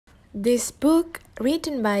This book,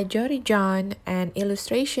 written by Jory and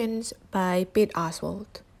illustrations by Pete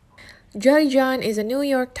Oswald. Jory is a New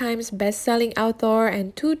York Times best-selling author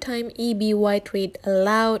and two-time E.B. White Read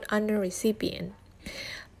Aloud Honor recipient.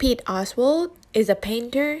 Pete Oswald is a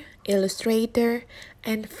painter, illustrator,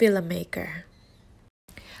 and filmmaker.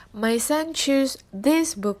 My son chose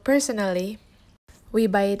this book personally. We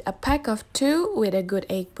buy it a pack of 2 with a good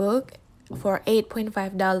egg book for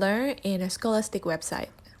 $8.5 in a Scholastic website.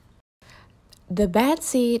 The Bad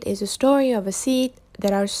Seed is a story of a seed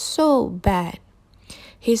that are so bad.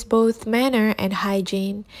 He's both manner and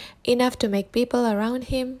hygiene, enough to make people around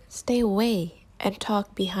him stay away and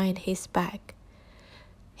talk behind his back.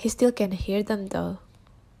 He still can hear them though.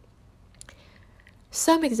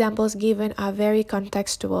 Some examples given are very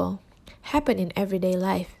contextual, happen in everyday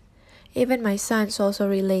life. Even my sons also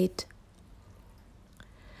relate.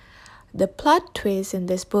 The plot twist in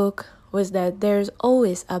this book was that there's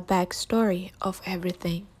always a backstory of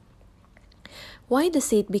everything. Why the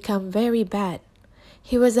seed become very bad?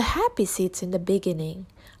 He was a happy seed in the beginning,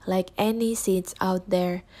 like any seeds out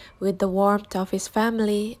there, with the warmth of his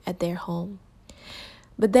family at their home.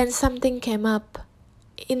 But then something came up,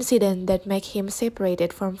 incident that made him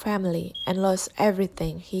separated from family and lost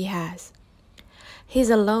everything he has. He's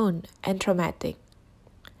alone and traumatic.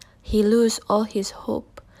 He lose all his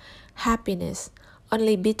hope, happiness,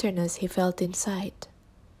 only bitterness he felt inside.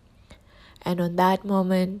 And on that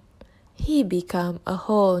moment, he became a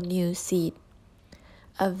whole new seed,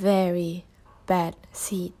 a very bad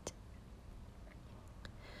seed.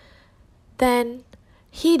 Then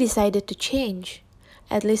he decided to change.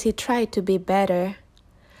 At least he tried to be better.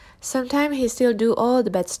 Sometimes he still do all the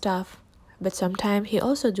bad stuff, but sometimes he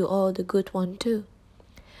also do all the good one too.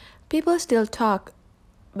 People still talk,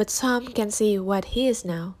 but some can see what he is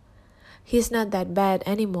now. He's not that bad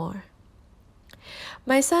anymore.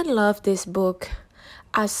 My son loved this book,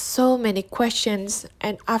 asked so many questions,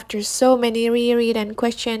 and after so many reread and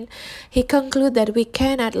question, he concluded that we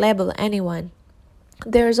cannot label anyone.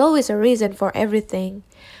 There is always a reason for everything.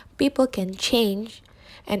 People can change,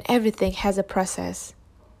 and everything has a process.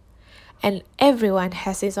 And everyone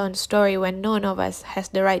has his own story when none of us has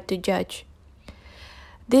the right to judge.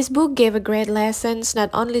 This book gave a great lessons not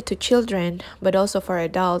only to children, but also for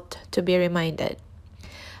adults to be reminded.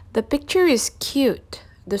 The picture is cute.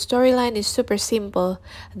 The storyline is super simple,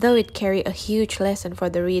 though it carries a huge lesson for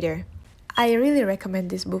the reader. I really recommend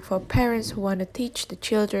this book for parents who want to teach the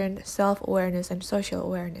children self-awareness and social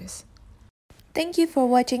awareness. Thank you for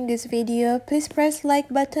watching this video. Please press like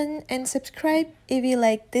button and subscribe if you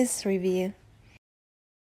like this review.